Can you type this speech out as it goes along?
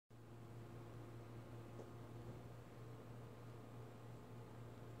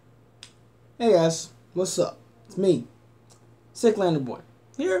Hey guys, what's up? It's me, Skylander boy.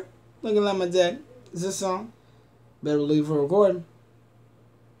 Here, looking like my dad. Is this song? Better leave for recording.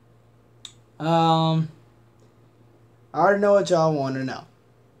 I already know what y'all want to know.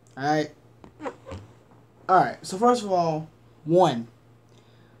 Alright, so first of all, where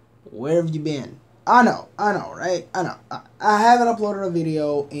have you been? I know, right? I know. I haven't uploaded a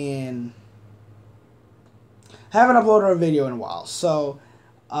video in a while. So,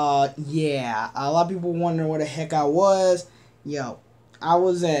 yeah, a lot of people wondering where the heck I was. Yo, I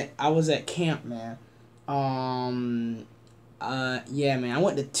was at camp, man. Yeah, man, I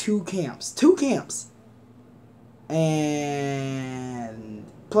went to two camps, and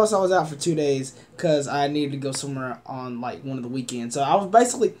plus I was out for 2 days because I needed to go somewhere on like one of the weekends. So I'm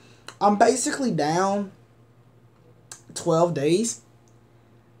basically down 12 days.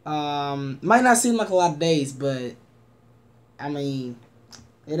 Might not seem like a lot of days, but I mean,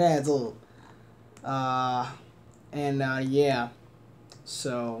 it adds up. Yeah.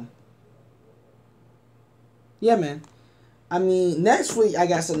 So, yeah, man. I mean, next week I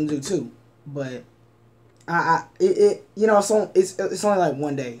got something to do too, but it's only like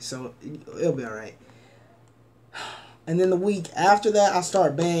 1 day, so it'll be all right. And then the week after that, I'll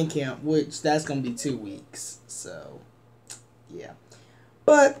start band camp, which that's gonna be 2 weeks. So, yeah.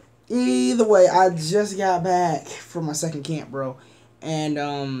 But either way, I just got back from my second camp, bro,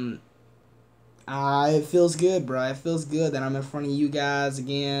 and it feels good, bro. It feels good that I'm in front of you guys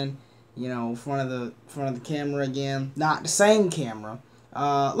again. You know, in front of the camera again. Not the same camera.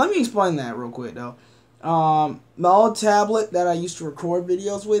 Let me explain that real quick though. My old tablet that I used to record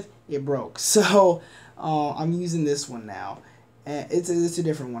videos with, it broke. So I'm using this one now, and it's a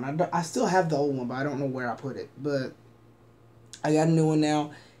different one. I still have the old one, but I don't know where I put it. But I got a new one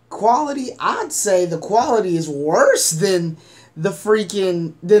now. Quality, I'd say the quality is worse than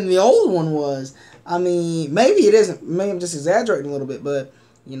the old one was. I mean, maybe it isn't. Maybe I'm just exaggerating a little bit, but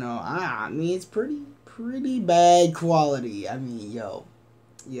you know, I mean, it's pretty bad quality. I mean, yo,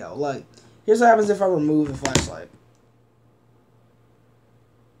 like, here's what happens if I remove the flashlight.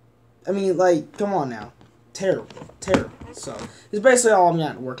 I mean, like, come on now, terrible. So it's basically all I'm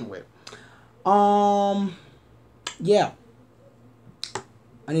not working with. Yeah,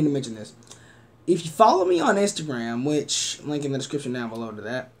 I need to mention this. If you follow me on Instagram, which link in the description down below to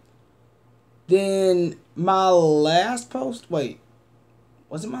that, then my last post. Wait.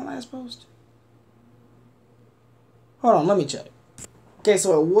 Was it my last post? Hold on, let me check. Okay,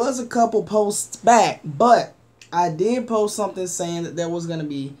 so it was a couple posts back, but I did post something saying that there was going to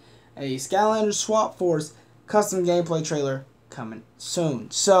be a Skylander Swap Force custom gameplay trailer coming soon.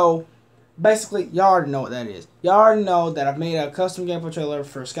 So, basically, y'all already know what that is. Y'all already know that I've made a custom gameplay trailer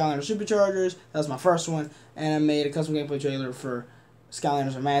for Skylander Superchargers. That was my first one. And I made a custom gameplay trailer for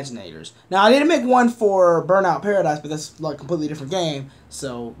Skylanders Imaginators. Now, I didn't make one for Burnout Paradise, but that's like a completely different game.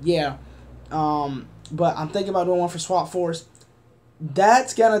 So, yeah. But I'm thinking about doing one for Swap Force.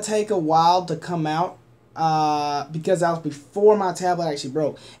 That's going to take a while to come out because that was before my tablet actually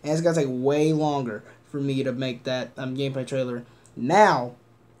broke. And it's going to take way longer for me to make that gameplay trailer now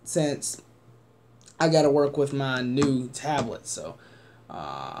since I got to work with my new tablet. So,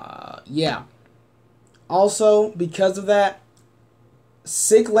 yeah. Also, because of that,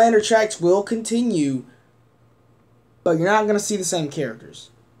 Skylander tracks will continue, but you're not going to see the same characters.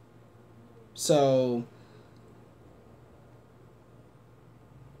 So,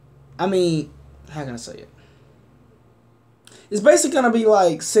 I mean, how can I say it? It's basically going to be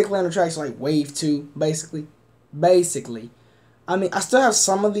like Skylander tracks like Wave 2, basically. I mean, I still have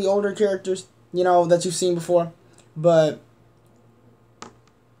some of the older characters, you know, that you've seen before, but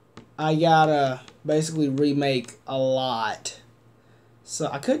I gotta basically remake a lot. So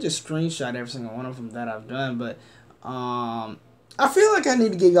I could just screenshot every single one of them that I've done, but I feel like I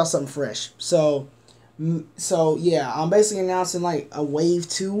need to give y'all something fresh. So yeah, I'm basically announcing like a Wave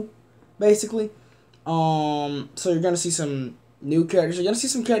 2, basically. So you're gonna see some new characters. You're gonna see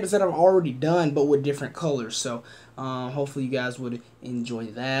some characters that I've already done, but with different colors. So hopefully you guys would enjoy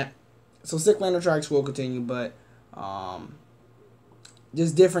that. So Skylander tracks will continue, but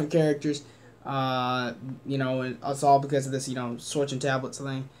just different characters. You know, and it's all because of this, you know, switching tablets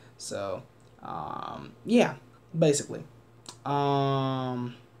thing. So, yeah, basically. I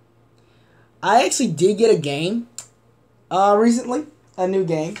actually did get a game, recently. A new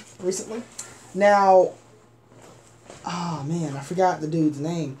game, recently. Now, oh man, I forgot the dude's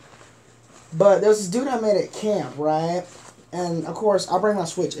name. But there's this dude I met at camp, right? And, of course, I bring my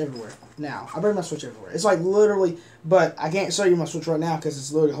Switch everywhere now. It's like literally, but I can't show you my Switch right now because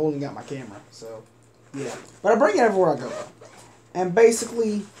it's literally holding out my camera. So, yeah. But I bring it everywhere I go. And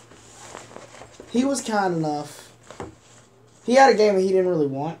basically, he was kind enough. He had a game that he didn't really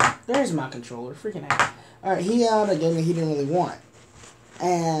want. There's my controller. Freaking out. Alright, he had a game that he didn't really want.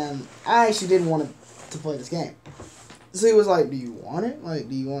 And I actually didn't want to play this game. So he was like, do you want it? Like,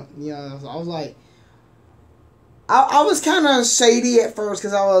 do you want, you know, so I was like, I was kind of shady at first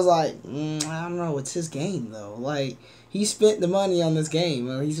because I was like, I don't know, it's his game though. Like, he spent the money on this game.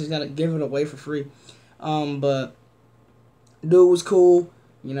 He's just got to give it away for free. But dude was cool.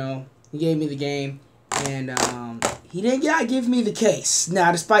 You know, he gave me the game. And he didn't give me the case.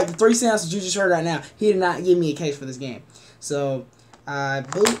 Now, despite the 3 cents that you just heard right now, he did not give me a case for this game. So, I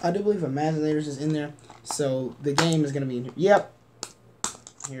do believe Imaginators is in there. So, the game is going to be in here. Yep.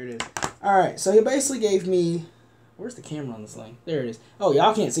 Here it is. Alright, so he basically gave me... Where's the camera on this thing? There it is. Oh,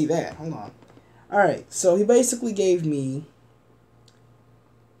 y'all can't see that. Hold on. Alright, so he basically gave me...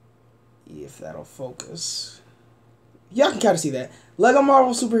 If that'll focus... Y'all can kind of see that. Lego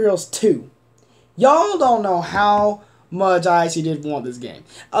Marvel Superheroes 2. Y'all don't know how much I actually did want this game.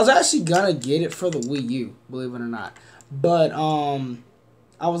 I was actually gonna get it for the Wii U, believe it or not. But,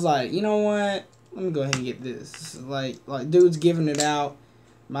 I was like, you know what? Let me go ahead and get this. Like dude's giving it out.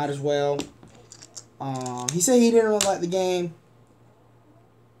 Might as well. He said he didn't really like the game.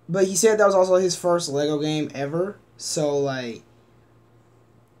 But he said that was also his first Lego game ever. So, like,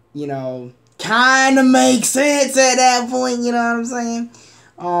 you know, kind of makes sense at that point, you know what I'm saying?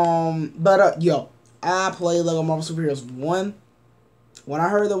 Yo, I played Lego Marvel Superheroes 1. When I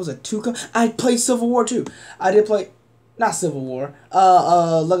heard there was a 2, I played Civil War 2. I did play, not Civil War,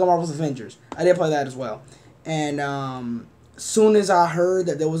 Lego Marvel's Avengers. I did play that as well. And, soon as I heard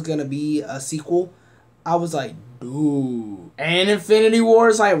that there was gonna be a sequel, I was like, dude. And Infinity War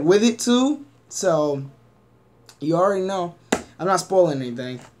is like with it too. So, you already know. I'm not spoiling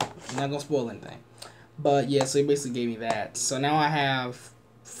anything. I'm not gonna spoil anything. But yeah, so he basically gave me that. So now I have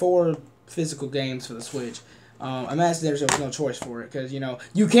 4 physical games for the Switch. Imaginators, there was no choice for it because, you know,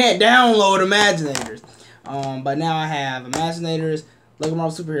 you can't download Imaginators. But now I have Imaginators, Lego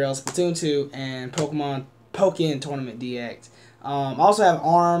Marvel Superheroes, Splatoon 2, and Pokken Tournament DX. I also have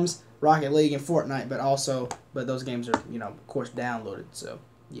ARMS, Rocket League, and Fortnite, but those games are, you know, of course, downloaded. So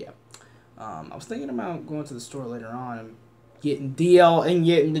yeah, I was thinking about going to the store later on and getting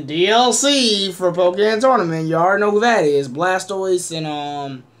the DLC for Pokken Tournament. You already know who that is, Blastoise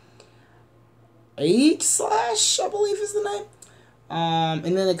and Slash, I believe is the name.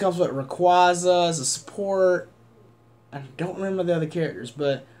 And then it comes with Rayquaza as a support. I don't remember the other characters,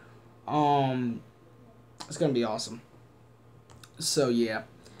 but it's gonna be awesome. So yeah,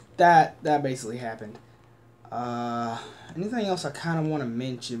 that basically happened. Anything else I kind of want to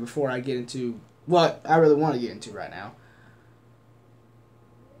mention before I get into what I really want to get into right now?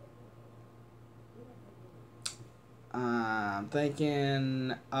 I'm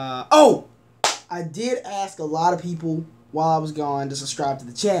thinking. Oh, I did ask a lot of people while I was gone to subscribe to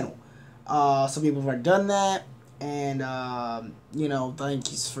the channel. Some people have already done that. And, you know,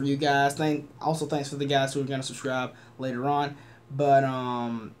 thanks for you guys. Also, thanks for the guys who are going to subscribe later on. But,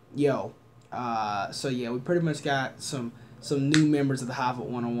 so yeah, we pretty much got some new members of the Hot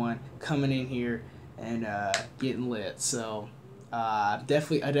 101 coming in here and getting lit. So, I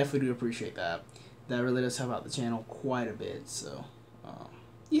definitely do appreciate that. That really does help out the channel quite a bit. So,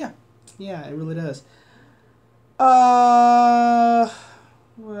 yeah, it really does.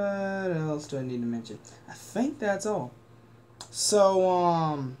 What else do I need to mention? I think that's all.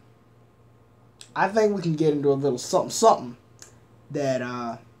 So, I think we can get into a little something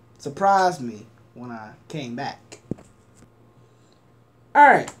that surprised me when I came back.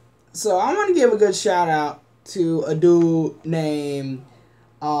 Alright, so I'm going to give a good shout out to a dude named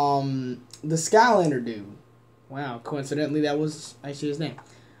the Skylander dude. Wow, coincidentally that was actually his name.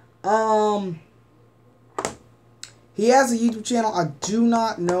 He has a YouTube channel. I do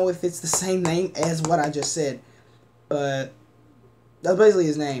not know if it's the same name as what I just said, but that's basically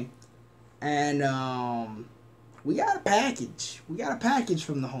his name. And we got a package. We got a package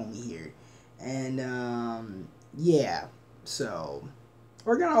from the homie here, and yeah. So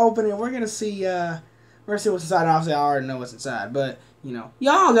we're gonna open it. We're gonna see. We're gonna see what's inside. Obviously, I already know what's inside, but you know,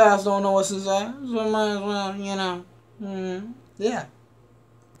 y'all guys don't know what's inside, so I might as well, you know. Yeah.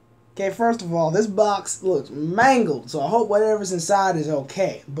 Okay, first of all, this box looks mangled, so I hope whatever's inside is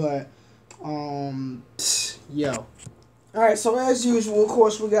okay. But, yo. Alright, so as usual, of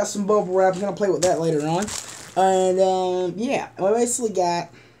course, we got some bubble wrap. We're going to play with that later on. And, yeah, we basically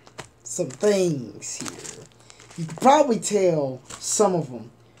got some things here. You can probably tell some of them.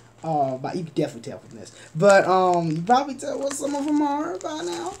 But you can definitely tell from this. But, you can probably tell what some of them are by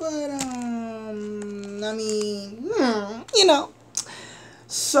now. But, I mean, you know.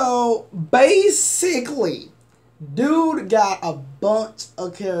 So basically, dude got a bunch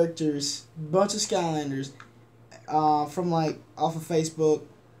of characters, bunch of Skylanders, from like off of Facebook,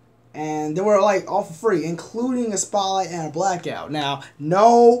 and they were like all for free, including a Spotlight and a Blackout. Now,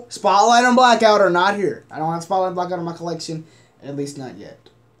 no, Spotlight and Blackout are not here. I don't have Spotlight and Blackout in my collection, at least not yet.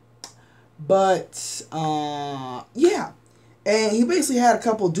 But yeah, and he basically had a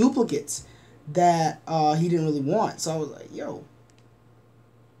couple duplicates that he didn't really want. So I was like, yo,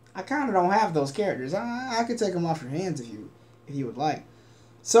 I kind of don't have those characters. I could take them off your hands if you would like.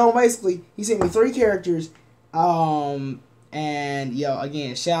 So basically, he sent me 3 characters. And yo,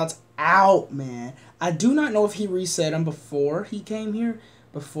 again, shouts out, man. I do not know if he reset them before he came here,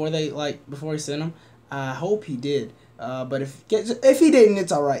 before he sent them. I hope he did. But if he didn't,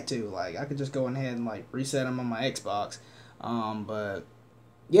 it's all right too. Like, I could just go ahead and like reset them on my Xbox. But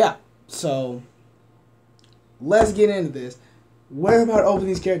yeah, so let's get into this. We're about to open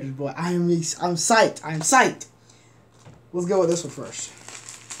these characters, boy. I'm psyched. I'm psyched. Let's go with this one first.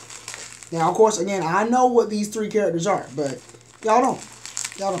 Now, of course, again, I know what these 3 characters are, but y'all don't.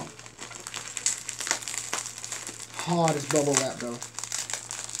 Y'all don't. Oh, this bubble wrap, though.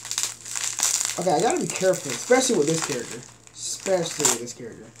 Okay, I gotta be careful, especially with this character. Especially with this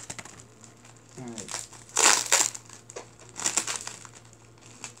character. Alright.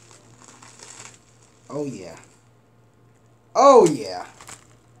 Oh, yeah. Oh, yeah.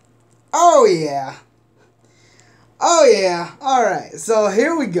 Oh, yeah. Oh, yeah. Alright, so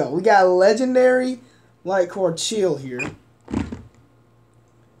here we go. We got Legendary Lightcore Chill here.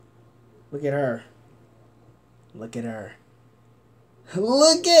 Look at her. Look at her.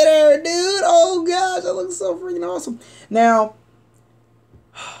 Look at her, dude. Oh, gosh, that looks so freaking awesome. Now,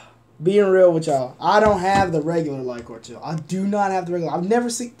 being real with y'all, I don't have the regular Lightcore Chill. I do not have the regular. I've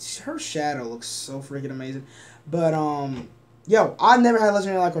never seen... Her shadow looks so freaking amazing. But, yo, I never had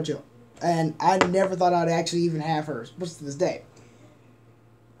Legendary Lightcore Chill. And I never thought I'd actually even have her, which to this day.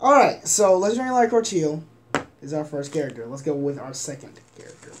 Alright, so Legendary Lightcore Chill is our first character. Let's go with our second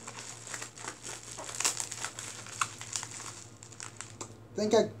character.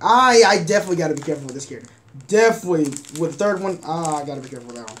 I definitely got to be careful with this character. Definitely. With the third one, I got to be careful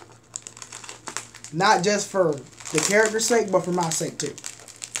with that one. Not just for the character's sake, but for my sake, too.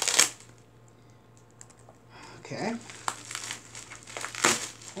 Okay.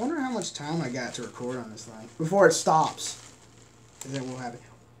 I wonder how much time I got to record on this thing before it stops. And then we'll have it.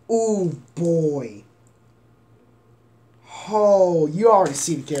 Ooh, boy. Oh, you already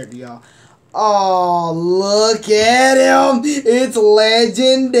see the character, y'all. Oh, look at him. It's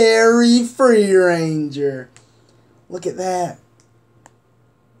Legendary Free Ranger. Look at that.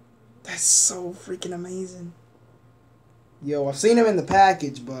 That's so freaking amazing. Yo, I've seen him in the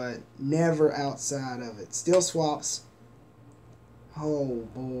package, but never outside of it. Still swaps. Oh,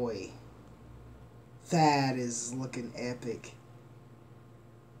 boy. That is looking epic.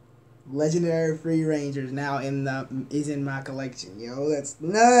 Legendary Free Rangers now is in my collection. Yo, that's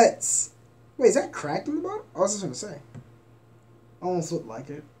nuts. Wait, is that cracked in the bottom? I was just going to say. Almost looked like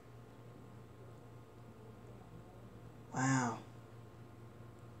it. Wow.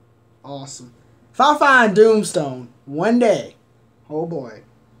 Awesome. If I find Doomstone one day, oh boy,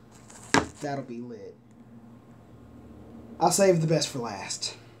 that'll be lit. I'll save the best for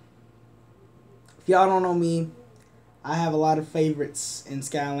last. If y'all don't know me, I have a lot of favorites in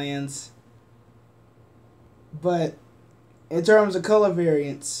Skylands. But in terms of color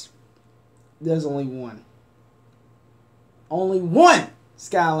variants, there's only one. Only one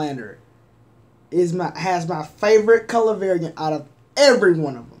Skylander has my favorite color variant out of every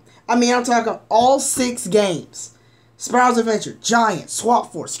one of them. I mean, I'm talking all 6 games. Spiral's Adventure, Giant,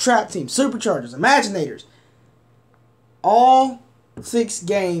 Swap Force, Trap Team, Superchargers, Imaginators. All 6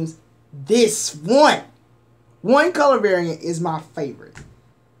 games, this one color variant is my favorite.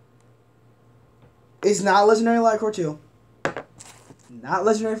 It's not Legendary Lightcore Chill. Not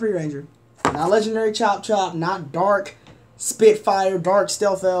Legendary Free Ranger. Not Legendary Chop Chop. Not Dark Spitfire. Dark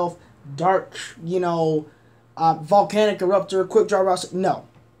Stealth Elf. Dark, Volcanic Eruptor. Quick Draw Roster. No.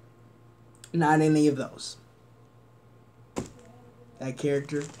 Not any of those. That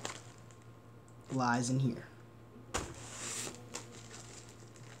character lies in here.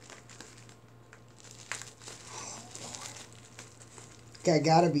 Okay, I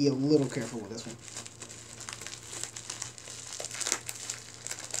gotta be a little careful with this one.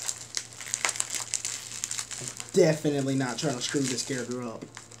 Definitely not trying to screw this character up.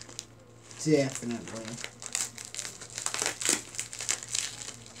 Definitely.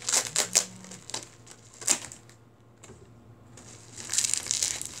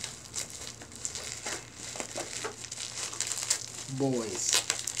 Boys.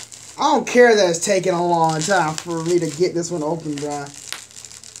 I don't care that it's taking a long time for me to get this one open, bro.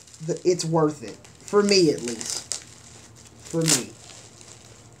 It's worth it. For me, at least. For me.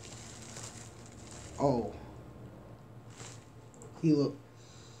 Oh. He look.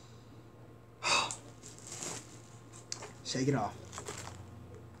 Shake it off.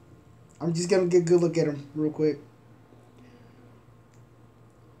 I'm just gonna get a good look at him real quick.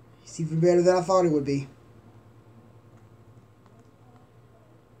 He's even better than I thought he would be.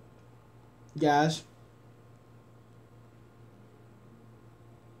 Guys.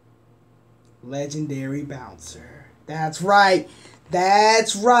 Legendary Bouncer. That's right.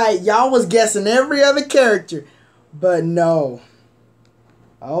 That's right. Y'all was guessing every other character. But no.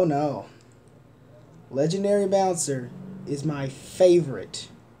 Oh no. Legendary Bouncer is my favorite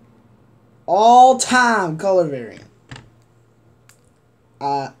all-time color variant.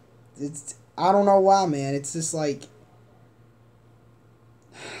 It's I don't know why, man. It's just like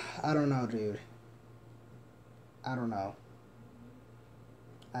I don't know, dude. I don't know.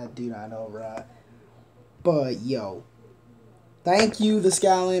 I do not know, right? But yo, thank you, the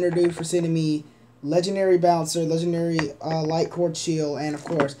Skylander dude, for sending me Legendary Bouncer, Legendary Light Core Chill, and of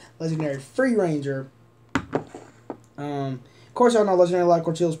course Legendary Free Ranger. Of course, y'all know Legendary Light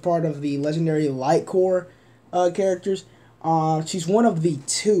Core Chill is part of the Legendary Light Core characters. She's one of the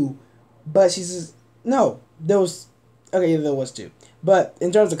two, but she's no. There was two, but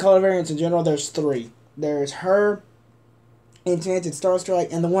in terms of color variants in general, there's three. There's her, Enchanted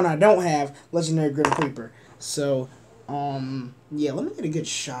Starstrike, and the one I don't have, Legendary Grim Creeper. So, yeah, let me get a good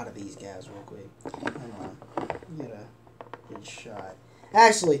shot of these guys real quick. Hold on, get a good shot.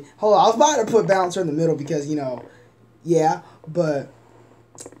 Actually, hold on. I was about to put Bouncer in the middle because yeah, but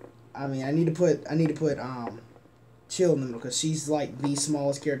I mean, I need to put Chill in the middle because she's like the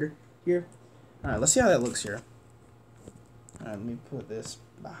smallest character here. All right, let's see how that looks here. All right, let me put this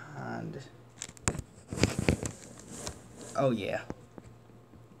behind. Oh yeah,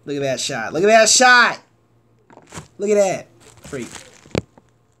 look at that shot! Look at that shot! Look at that, freak!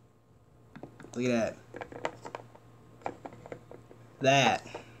 Look at that.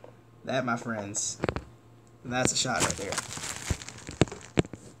 That, my friends. That's a shot right there.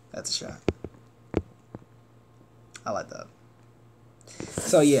 That's a shot. I like that.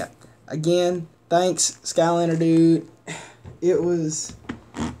 So yeah, again, thanks Skylander dude.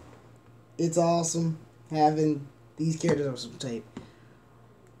 It's awesome having these characters on some tape.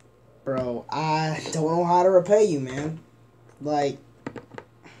 Bro, I don't know how to repay you, man. Like,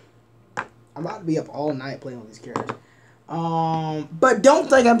 I'm about to be up all night playing with these characters. But don't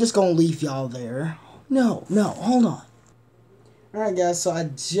think I'm just gonna leave y'all there. No, hold on. Alright guys, so I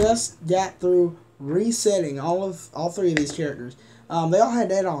just got through resetting all three of these characters. They all had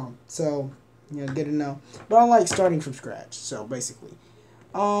that on them, so good to know. But I like starting from scratch, so basically.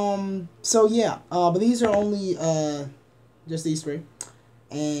 So yeah, but these are only just these three.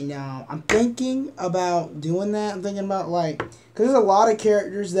 And I'm thinking about doing that. I'm thinking about because there's a lot of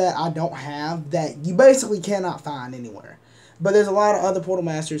characters that I don't have that you basically cannot find anywhere. But there's a lot of other Portal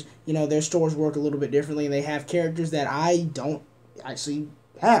Masters, their stores work a little bit differently, and they have characters that I don't actually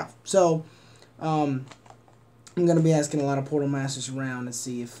have. So, I'm going to be asking a lot of Portal Masters around to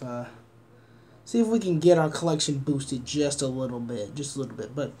see if we can get our collection boosted just a little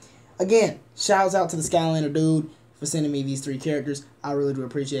bit. But, again, shouts out to the Skylander dude for sending me these three characters. I really do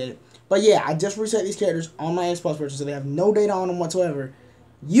appreciate it. But, yeah, I just reset these characters on my Xbox purchase, so they have no data on them whatsoever.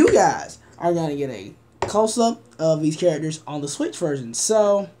 You guys are going to get a close-up of these characters on the Switch version.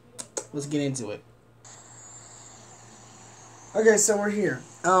 So, let's get into it. Okay, so we're here.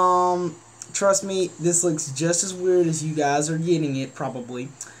 Trust me, this looks just as weird as you guys are getting it, probably.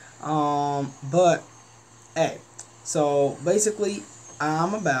 But, hey. So, basically,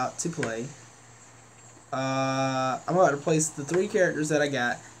 I'm about to place the three characters that I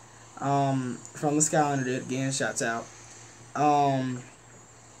got, from the Skylander dude. Again, shouts out.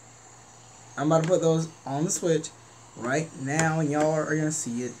 I'm about to put those on the Switch right now, and y'all are going to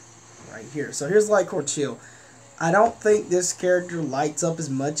see it right here. So here's Light Core Chill. I don't think this character lights up as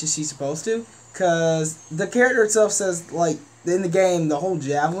much as she's supposed to, because the character itself says, in the game, the whole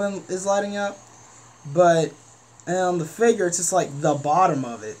javelin is lighting up, but the figure, it's just the bottom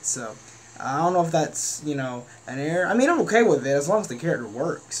of it. So I don't know if that's, an error. I mean, I'm okay with it as long as the character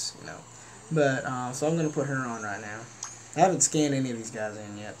works, But, so I'm going to put her on right now. I haven't scanned any of these guys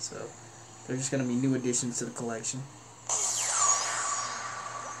in yet, so they're just going to be new additions to the collection.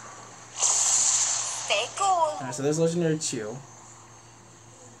 Stay cool. Alright, so there's Legendary Chill.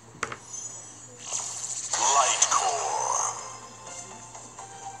 Light Core.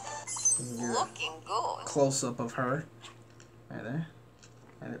 Looking good. Close up of her. Right there.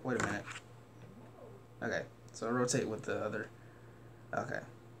 Wait a minute. Okay, so rotate with the other. Okay.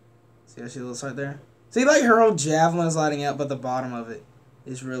 See how she looks right there? See, like her old javelin is lighting up, but the bottom of it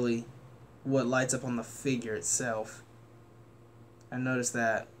is really what lights up on the figure itself. I noticed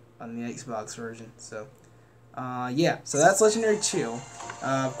that on the Xbox version. So, yeah. So that's Legendary Chill.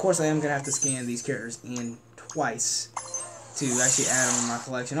 Of course, I am going to have to scan these characters in twice to actually add them to my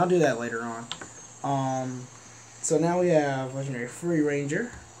collection. I'll do that later on. So now we have Legendary Free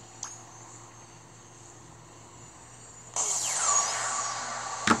Ranger.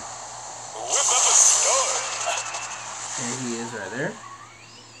 There he is right there.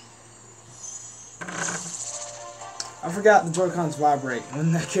 I forgot the Joy-Cons vibrate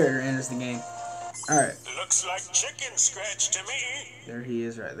when that character enters the game. Alright. Looks like chicken scratch to me. There he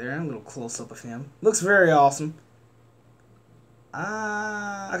is right there. A little close-up of him. Looks very awesome.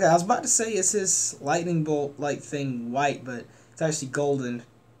 Okay, I was about to say it's his lightning bolt-like thing white, but it's actually golden.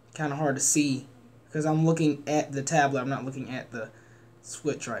 Kind of hard to see because I'm looking at the tablet. I'm not looking at the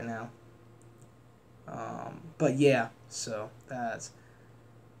Switch right now. But yeah, so that's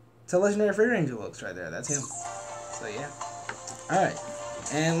how Legendary Free Ranger looks right there. That's him. So yeah. Alright.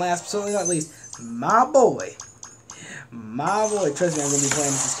 And last but certainly not least, my boy. Trust me, I'm going to be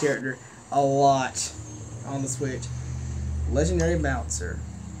playing this character a lot on the Switch. Legendary Bouncer.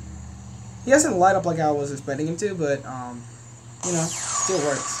 He doesn't light up like I was expecting him to, but, you know, still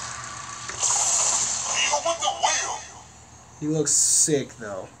works. He looks sick,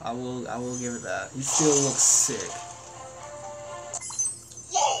 though. I will give it that. He still looks sick.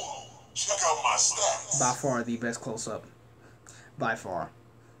 Whoa! Check out my stats. By far the best close-up. By far.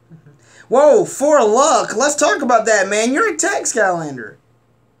 Whoa, 4 luck. Let's talk about that, man. You're a tech, Skylander.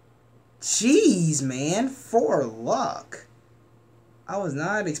 Jeez, man. 4 luck. I was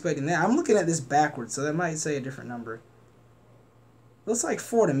not expecting that. I'm looking at this backwards, so that might say a different number. Looks like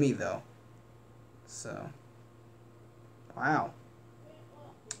 4 to me, though. So, wow.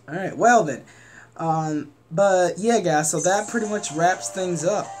 Alright, well then. But, yeah, guys, so that pretty much wraps things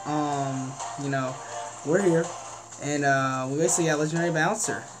up. You know, we're here. And we basically got Legendary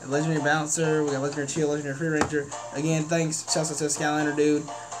Bouncer. Legendary Bouncer, we got Legendary Chill, Legendary Free Ranger. Again, thanks. Shouts out to Skylander, dude.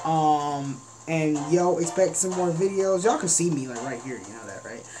 And yo, expect some more videos. Y'all can see me like right here, you know that,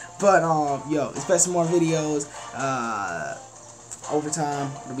 right? But yo, expect some more videos.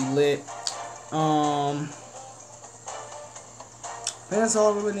 Overtime, it'll be lit. That's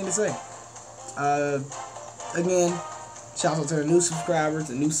all I really need to say. Again, shout out to the new subscribers,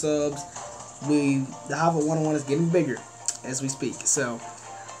 the new subs. The Hava 101 is getting bigger as we speak. So,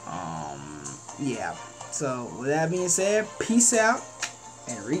 yeah. So, with that being said, peace out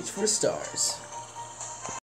and reach for the stars.